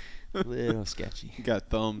a little sketchy. You got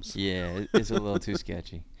thumbs. Yeah, it's a little too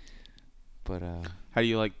sketchy. But How do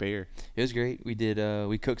you like bear? it was great. We did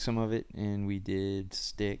we cooked some of it, and we did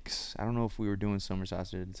sticks. I don't know if we were doing summer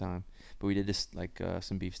sausage at the time, but we did just like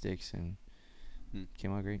some beef sticks, and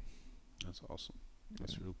came out great. That's awesome.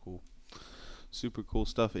 That's real cool. Super cool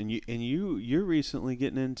stuff. And you're recently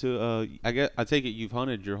getting into I take it you've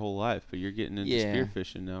hunted your whole life, but you're getting into Yeah.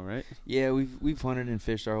 spearfishing now, right? Yeah, we've hunted and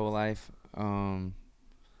fished our whole life.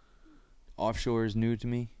 Offshore is new to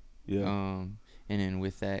me. And then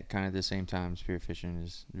with that, kind of the same time, spearfishing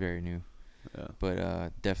is very new. Yeah.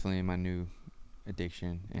 But definitely my new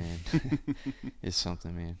addiction, and it's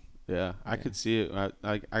something, man. Yeah, I could see it.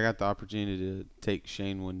 I got the opportunity to take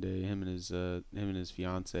Shane one day, him and his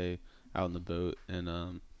fiance out in the boat,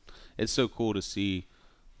 and it's so cool to see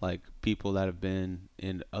like people that have been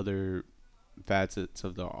in other facets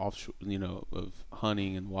of the offshore, of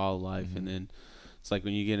hunting and wildlife, and then it's like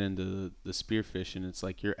when you get into the spearfishing, it's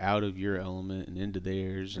like you're out of your element and into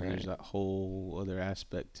theirs, and there's Right. that whole other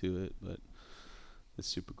aspect to it, but it's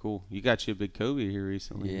super cool. You got you a big Kobe here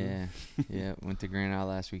recently. huh? Yeah, yeah. Went to Grand Isle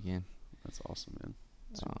last weekend. That's awesome, man.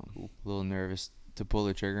 Super cool. A little nervous to pull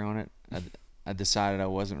the trigger on it. I decided I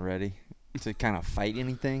wasn't ready to kind of fight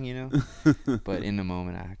anything, But in the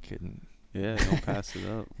moment, I couldn't. Yeah, don't pass it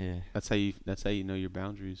up. Yeah, That's how you know your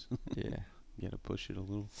boundaries. yeah. You gotta push it a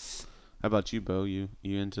little. How about you, Beau? You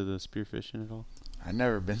into the spearfishing at all? I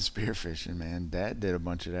never been spearfishing, man. Dad did a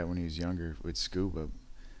bunch of that when he was younger with scuba.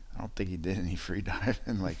 I don't think he did any free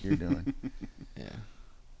diving like you're doing. Yeah.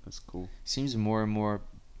 That's cool. Seems more and more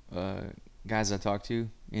guys I talk to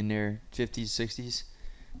in their 50s, 60s,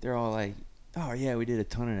 they're all like, oh, yeah, we did a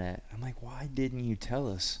ton of that. I'm like, why didn't you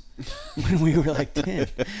tell us when we were like 10?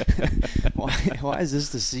 Why is this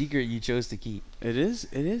the secret you chose to keep? It is.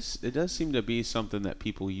 It does seem to be something that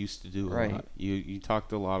people used to do a Right. lot. You talk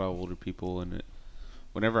to a lot of older people, and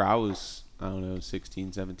whenever I was, I don't know,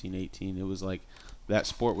 16, 17, 18, it was like that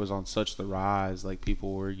sport was on such the rise. Like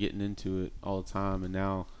people were getting into it all the time, and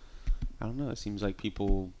now, I don't know, it seems like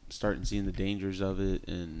people starting seeing the dangers of it,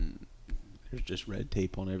 and there's just red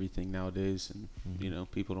tape on everything nowadays, and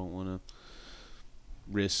people don't want to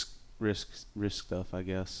risk stuff, I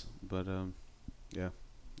guess. But yeah,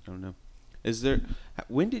 I don't know.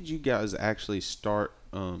 When did you guys actually start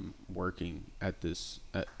working at this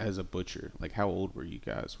as a butcher? Like, how old were you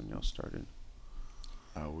guys when y'all started?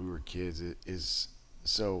 We were kids.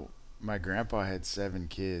 So my grandpa had 7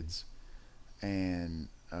 kids, and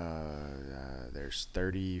there's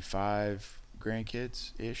 35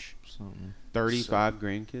 grandkids ish. Something. 35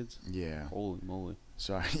 grandkids? Yeah. Holy moly.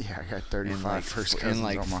 So I got 35 And like, first cousins and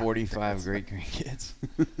like on my 45 dad's great grandkids.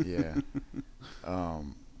 Yeah.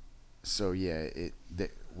 So yeah,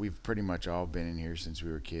 we've pretty much all been in here since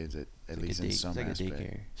we were kids, at It's least like in some it's like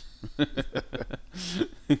aspect. a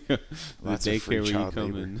daycare. Lots the of free daycare where you child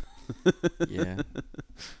come labor. in. Yeah.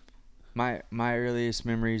 My earliest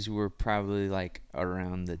memories were probably like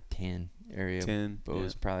around the 10 area. 10, But yeah.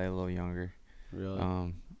 was probably a little younger. Really?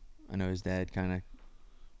 I know his dad kind of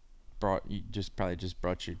brought you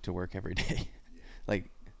to work every day. Like,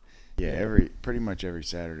 Yeah, pretty much every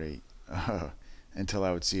Saturday, until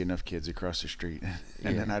I would see enough kids across the street,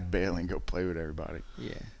 and then I'd bail and go play with everybody.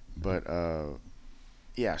 yeah. But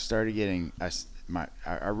yeah, I started getting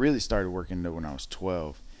I really started working though when I was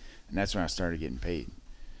 12, and that's when I started getting paid.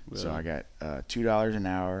 Really? So I got $2 an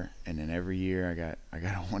hour, and then every year I got a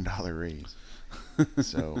 $1 raise.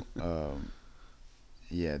 So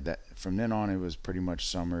yeah, that from then on it was pretty much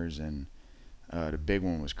summers, and the big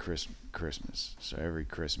one was Christmas. So every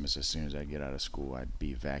Christmas, as soon as I get out of school, I'd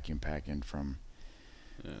be vacuum packing from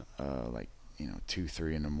like 2,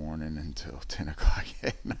 3 in the morning until 10 o'clock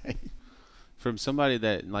at night. From somebody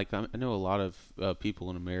that, like, I know a lot of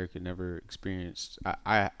people in America never experienced.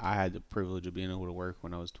 I had the privilege of being able to work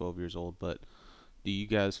when I was 12 years old, but do you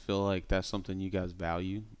guys feel like that's something you guys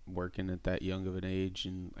value, working at that young of an age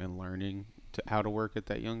and learning how to work at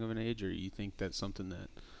that young of an age, or you think that's something that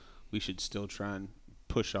we should still try and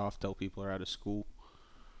push off till people are out of school?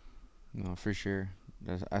 No, for sure.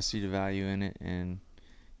 I see the value in it, and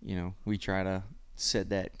we try to set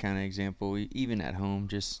that kind of example, even at home,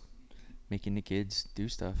 just making the kids do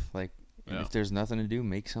stuff. Like, and if there's nothing to do,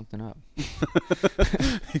 make something up. You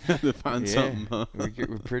have to find something, huh?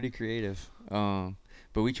 We're pretty creative.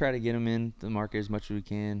 But we try to get them in the market as much as we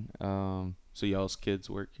can. So y'all's kids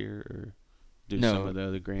work here, or Do No. some of the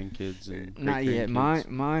other grandkids and Not yet.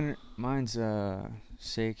 great-grandkids? Mine's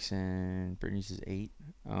 6 and Brittany's is 8.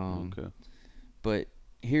 Okay. But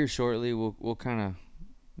here shortly, we'll kind of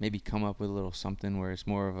maybe come up with a little something where it's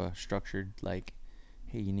more of a structured, like,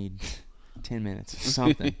 hey, you need 10 minutes or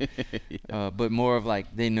something. Yeah. But more of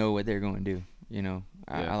like they know what they're going to do. You know,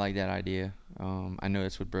 Yeah. I like that idea. I know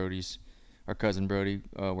that's what our cousin Brody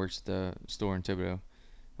works at the store in Thibodaux.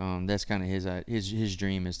 That's kind of his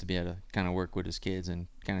dream is to be able to kind of work with his kids and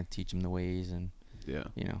kind of teach them the ways and Yeah.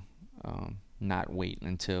 you know, not wait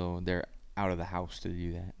until they're out of the house to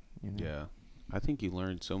do that. You know? Yeah. I think you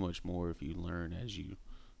learn so much more if you learn as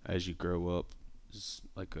you grow up. It's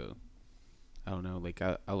like I don't know, like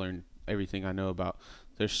I learned everything I know about.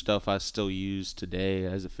 There's stuff I still use today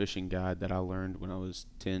as a fishing guide that I learned when I was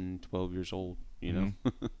 10, 12 years old, you know.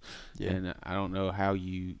 Yeah. And I don't know how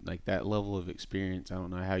you, like, that level of experience, I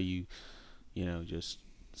don't know how you know, just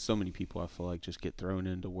so many people I feel like just get thrown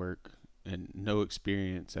into work and no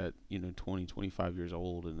experience at, 20, 25 years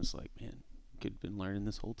old, and it's like, man, you could have been learning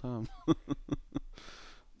this whole time.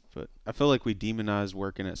 But I feel like we demonize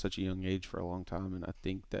working at such a young age for a long time, and I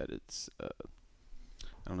think that it's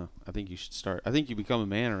I don't know. I think you should start. I think you become a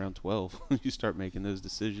man around 12. You start making those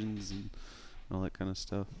decisions and all that kind of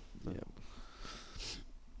stuff. But, Yep.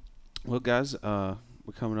 Well, guys,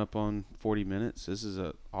 we're coming up on 40 minutes. This is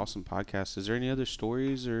an awesome podcast. Is there any other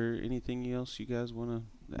stories or anything else you guys want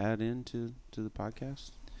to add into the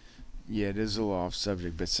podcast? Yeah, it is a little off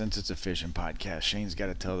subject, but since it's a fishing podcast, Shane's got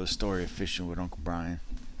to tell the story of fishing with Uncle Brian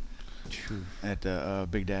at the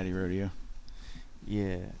Big Daddy Rodeo.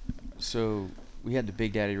 Yeah. So we had the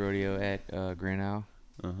Big Daddy Rodeo at Grand Isle.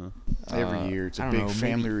 Uh-huh. Every year, it's a big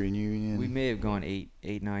family reunion. We may have gone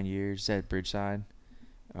 9 years at Bridgeside.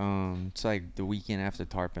 It's like the weekend after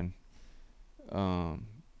Tarpon.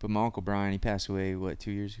 But my Uncle Brian, he passed away,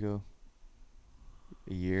 2 years ago?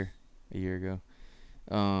 A year ago.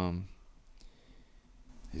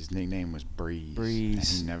 His nickname was Breeze. Breeze. And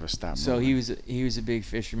he never stopped So moving. he was a big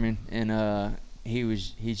fisherman, and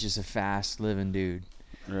he's just a fast living dude.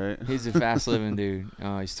 Right. He's a fast living dude.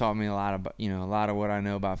 He's taught me a lot about, a lot of what I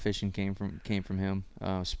know about fishing came from him.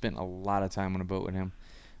 Spent a lot of time on a boat with him.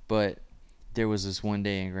 But there was this one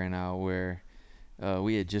day in Grand Isle where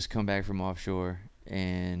we had just come back from offshore,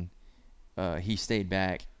 and he stayed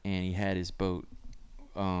back, and he had his boat,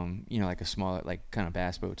 like a smaller, like kind of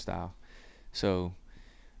bass boat style. So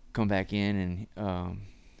come back in, and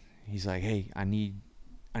he's like, hey, I need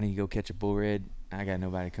to go catch a bull red. I got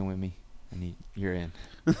nobody to come with me. You're in.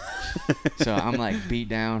 So I'm like beat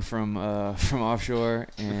down from offshore,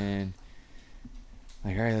 and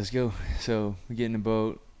like, all right, let's go. So we get in the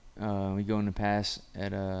boat. We go in the pass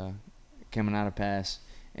at Caminada Pass,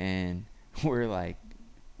 and we're like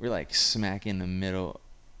smack in the middle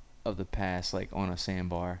of the pass, like on a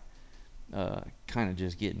sandbar, kind of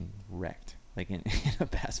just getting wrecked, like in a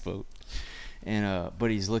bass boat. And but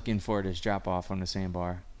he's looking for this drop off on the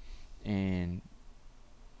sandbar, and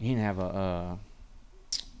he didn't have a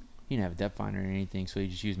depth finder or anything, so he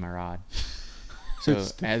just used my rod. So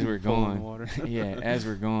as we're going,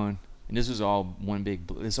 and this was all one big.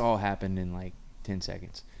 This all happened in like 10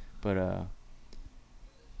 seconds, but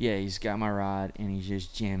he's got my rod and he's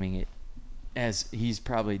just jamming it, as he's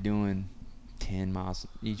probably doing 10 miles.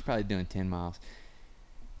 He's probably doing 10 miles,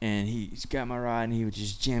 and he's got my rod and he would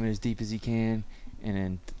just jam it as deep as he can,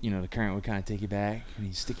 and then the current would kind of take it back and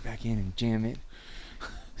he'd stick it back in and jam it.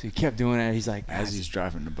 So he kept doing that. He's like, as he's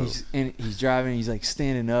driving the boat. He's driving. He's like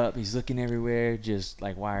standing up. He's looking everywhere, just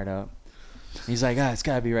like wired up. He's like, it's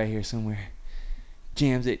got to be right here somewhere.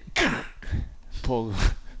 Jams it. Pole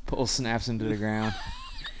snaps into the ground.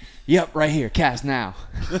 Yep, right here. Cast now.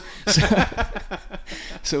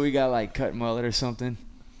 So we got like cut mullet or something.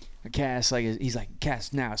 I cast he's like,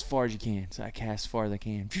 cast now as far as you can. So I cast as far as I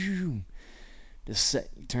can. He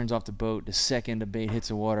turns off the boat. The second the bait hits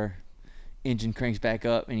the water, engine cranks back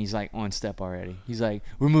up, and he's like on step already. He's like,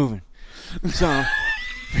 we're moving. So I'm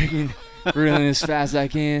freaking reeling as fast as I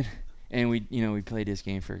can, and we played this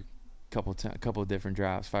game for a couple of different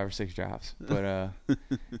drops, 5 or 6 drops. But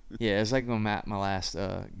it's like my last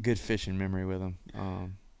good fishing memory with him.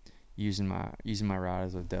 Using my rod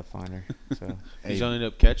as a depth finder. So Did you end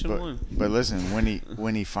up catching one? But listen,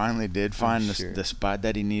 when he finally did find the spot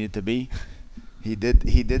that he needed to be, he did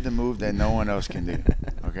the move that no one else can do.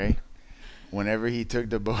 Okay. Whenever he took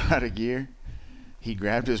the boat out of gear, he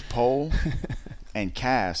grabbed his pole and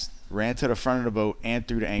ran to the front of the boat and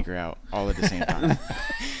threw the anchor out all at the same time.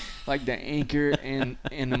 Like the anchor and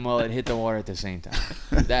the mullet hit the water at the same time.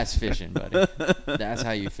 That's fishing, buddy. That's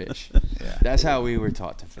how you fish. Yeah. That's how we were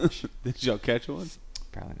taught to fish. Did y'all catch one?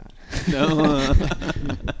 Probably not. No.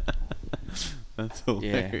 That's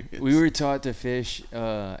hilarious. Yeah, we were taught to fish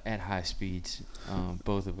at high speeds.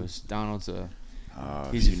 Both of us. Donald's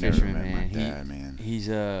he's a fisherman, man. He's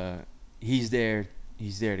there.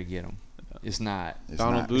 He's there to get them. It's not.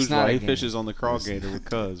 Donald Bourgeois, he fishes on the crawl gator with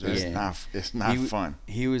cuz, right? It's not fun.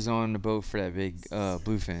 He was on the boat for that big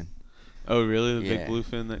bluefin. Oh, really? The big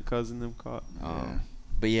bluefin that cousin them caught?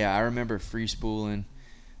 But yeah, I remember free spooling,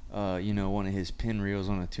 one of his pin reels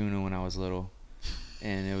on a tuna when I was little,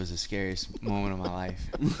 and it was the scariest moment of my life.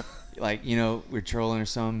 Like, we're trolling or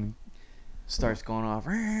something, starts going off,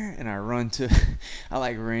 and I ran to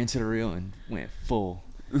the reel and went full.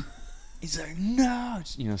 He's like, no,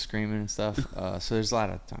 screaming and stuff. So there's a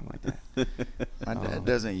lot of time like that. My dad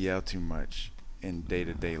doesn't yell too much in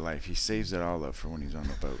day-to-day life. He saves it all up for when he's on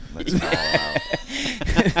the boat. Lets it all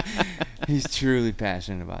out. He's truly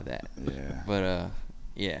passionate about that. Yeah. But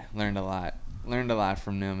learned a lot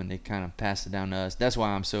from them, and they kind of passed it down to us. That's why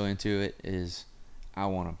I'm so into it. Is I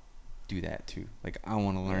want to do that too. Like, I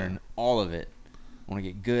want to learn all of it. I want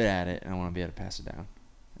to get good at it, and I want to be able to pass it down.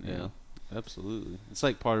 Yeah. Absolutely. It's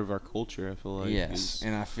like part of our culture, I feel like. Yes,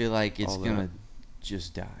 and I feel like it's going to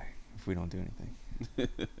just die if we don't do anything.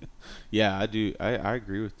 Yeah, I do. I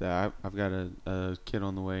agree with that. I've got a kid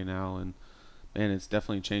on the way now, and man, it's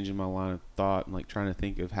definitely changing my line of thought and like trying to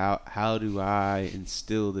think of how do I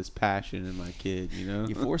instill this passion in my kid,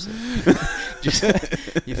 You force it.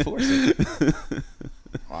 You force it.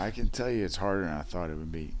 Well, I can tell you it's harder than I thought it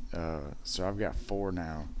would be. So I've got 4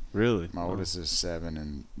 now. Really? My oldest is 7,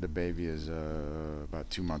 and the baby is about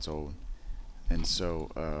 2 months old. And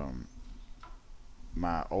so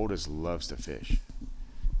my oldest loves to fish.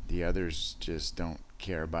 The others just don't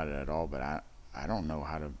care about it at all. But I don't know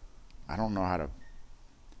how to.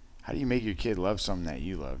 How do you make your kid love something that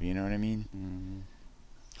you love? You know what I mean?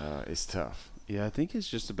 Mm-hmm. It's tough. Yeah, I think it's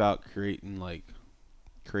just about creating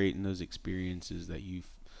those experiences that you've.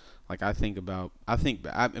 Like I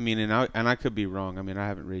mean, and I could be wrong. I mean, I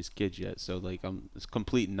haven't raised kids yet, so like I'm a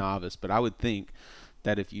complete novice. But I would think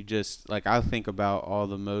that if you just I think about all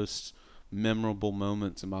the most memorable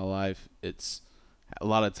moments in my life, it's a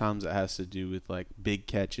lot of times it has to do with like big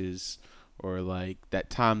catches or like that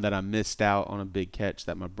time that I missed out on a big catch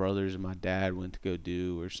that my brothers and my dad went to go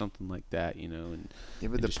do or something like that, And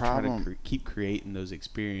but the just problem, try to keep creating those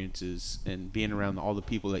experiences and being around all the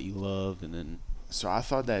people that you love, and then. So I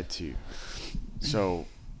thought that too. So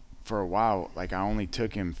for a while, I only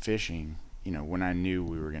took him fishing, when I knew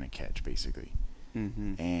we were gonna catch, basically.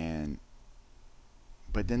 Mm-hmm.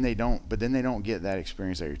 But then they don't get that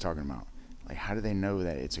experience that you're talking about. Like, how do they know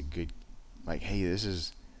that it's a good? Like, hey, this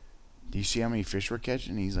is. Do you see how many fish we're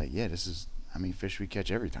catching? And he's like, yeah, this is how many fish we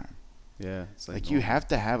catch every time. Yeah, it's you have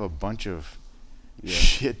to have a bunch of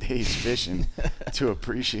shit days fishing to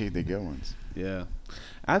appreciate the good ones. Yeah.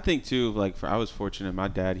 I think too, I was fortunate. My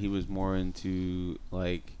dad, he was more into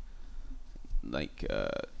it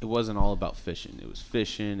wasn't all about fishing. It was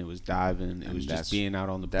fishing. It was diving. It was just being out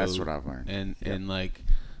on the boat. That's what I've learned. And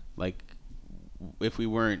if we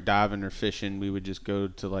weren't diving or fishing, we would just go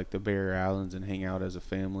to the Barrier Islands and hang out as a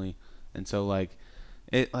family. And so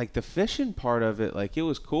the fishing part of it, it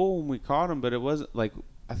was cool when we caught them, but it wasn't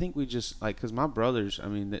I think we just because my brothers, I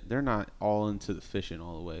mean, they're not all into the fishing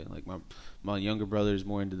all the way. My younger brother's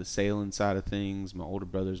more into the sailing side of things. My older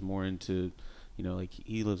brother's more into,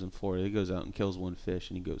 he lives in Florida. He goes out and kills one fish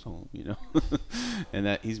and he goes home, and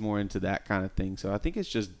that he's more into that kind of thing. So I think it's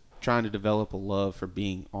just trying to develop a love for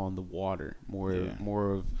being on the water, more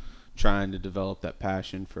of trying to develop that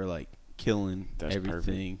passion for killing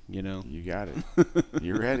everything, perfect. You got it.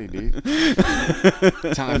 You're ready, dude.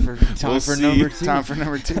 Time for number 2. Time for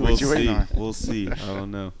number 2. What you waiting on? We'll see. I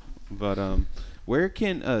don't know. But where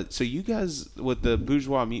can so you guys with the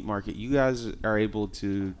Bourgeois meat market, you guys are able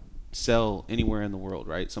to sell anywhere in the world,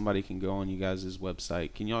 right? Somebody can go on you guys'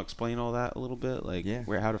 website. Can y'all explain all that a little bit?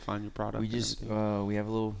 How to find your product? We just we have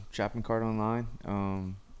a little shopping cart online.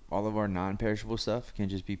 All of our non-perishable stuff can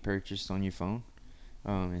just be purchased on your phone.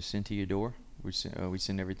 It's sent to your door. We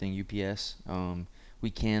send everything UPS. We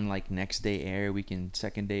can next day air. We can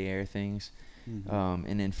second day air things. Mm-hmm.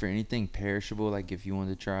 And then for anything perishable, if you want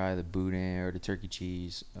to try the boudin or the turkey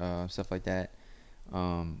cheese, stuff like that,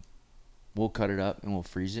 we'll cut it up and we'll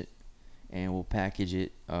freeze it, and we'll package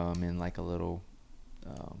it in a little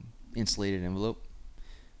insulated envelope.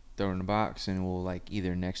 Throw it in a box, and we'll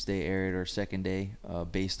either next day air it or second day,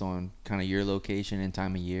 based on kind of your location and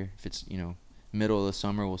time of year. If it's middle of the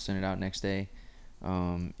summer, we'll send it out next day.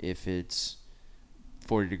 If it's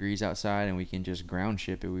 40 degrees outside and we can just ground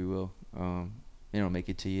ship it, we will. It'll make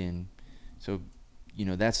it to you. And so,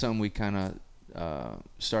 that's something we kind of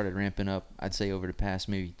started ramping up, I'd say over the past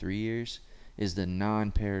maybe 3 years, is the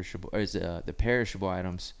non-perishable, or is the perishable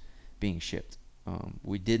items being shipped.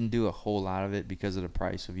 We didn't do a whole lot of it because of the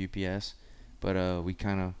price of UPS, but we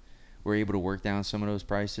kind of were able to work down some of those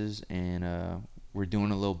prices, and we're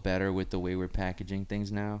doing a little better with the way we're packaging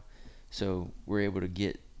things now. So we're able to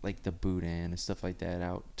get like the boudin and stuff like that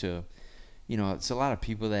out to, it's a lot of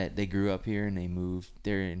people that they grew up here and they moved.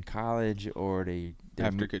 They're in college, or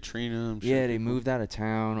after Katrina. I'm sure yeah, they moved out of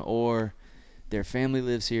town, or their family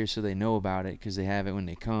lives here, so they know about it because they have it when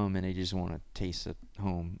they come, and they just want to taste it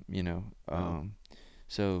home.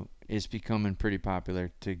 So it's becoming pretty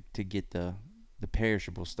popular to get the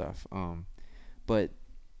perishable stuff. But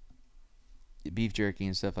beef jerky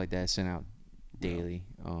and stuff like that sent out daily,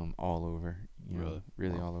 all over.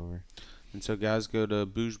 Really all over. And so, guys, go to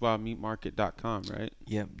bourgeoismeatmarket.com, right?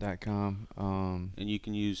 Yep, .com. And you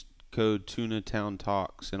can use code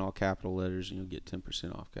TunaTownTalks in all capital letters, and you'll get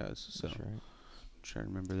 10% off, guys. So That's right. try to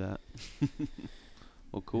remember that.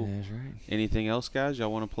 Well, cool. That's right. Anything else, guys?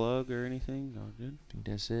 Y'all want to plug or anything? All good? I think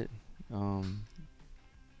that's it.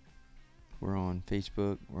 We're on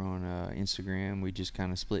Facebook. We're on Instagram. We just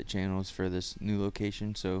kind of split channels for this new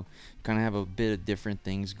location, so kind of have a bit of different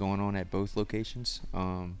things going on at both locations.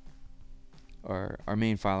 Our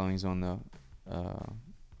main following's on the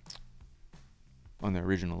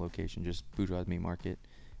original location, just Bourgeois Meat Market,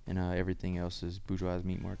 and everything else is Bourgeois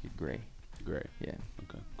Meat Market Gray. Great. Yeah.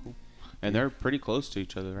 Okay, cool. And they're pretty close to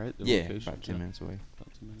each other, right? The Yeah, locations, about 10 minutes away.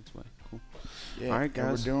 About 10 minutes away. Cool. Yeah, all right, and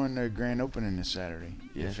guys. we're doing the grand opening this Saturday.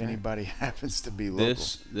 Yeah, if right. anybody happens to be local.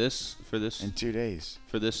 In 2 days.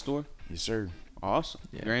 For this store? Yes, sir. Awesome.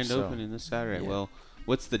 Yeah. Grand opening this Saturday. Yeah. Well,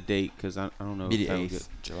 what's the date? Because I don't know. Be if the that will 8th. get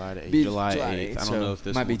July the 8th. July 8th. I don't know if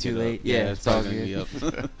this might be will too get late. up. Yeah, it's it's all probably going to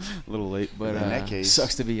be up a little late. But in that case,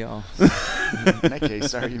 sucks to be y'all. in that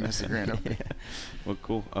case, sorry you missed the grand opening. Yeah. Well,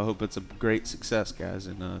 cool. I hope it's a great success, guys.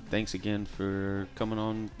 And thanks again for coming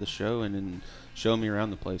on the show and showing me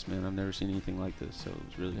around the place, man. I've never seen anything like this, so it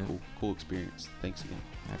was really cool experience. Thanks again.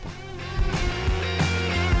 Apple.